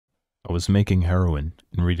I was making heroin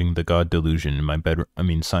and reading The God Delusion in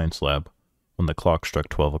my science lab, when the clock struck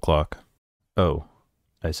 12 o'clock. "Oh,"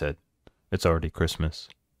 I said. "It's already Christmas.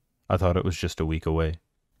 I thought it was just a week away."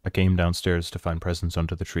 I came downstairs to find presents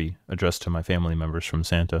under the tree, addressed to my family members from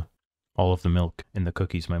Santa. All of the milk and the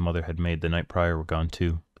cookies my mother had made the night prior were gone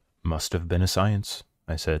too. "Must have been a science,"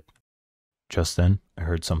 I said. Just then, I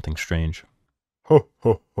heard something strange. "Ho,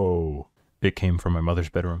 ho, ho!" It came from my mother's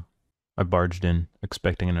bedroom. I barged in,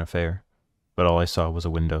 expecting an affair, but all I saw was a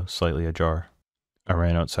window slightly ajar. I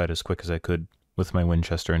ran outside as quick as I could, with my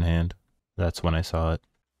Winchester in hand. That's when I saw it.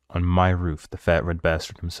 On my roof, the fat red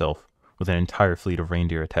bastard himself, with an entire fleet of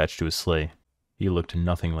reindeer attached to his sleigh. He looked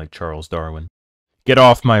nothing like Charles Darwin. "Get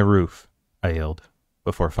off my roof!" I yelled,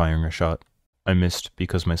 before firing a shot. I missed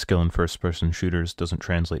because my skill in first-person shooters doesn't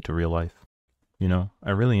translate to real life. You know,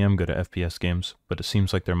 I really am good at FPS games, but it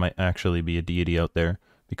seems like there might actually be a deity out there,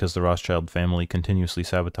 because the Rothschild family continuously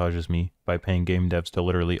sabotages me by paying game devs to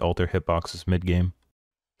literally alter hitboxes mid-game.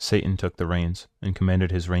 Satan took the reins and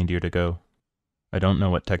commanded his reindeer to go. I don't know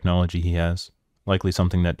what technology he has, likely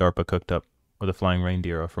something that DARPA cooked up, or the flying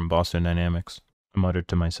reindeer from Boston Dynamics. I muttered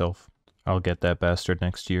to myself, "I'll get that bastard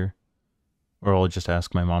next year, or I'll just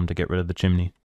ask my mom to get rid of the chimney."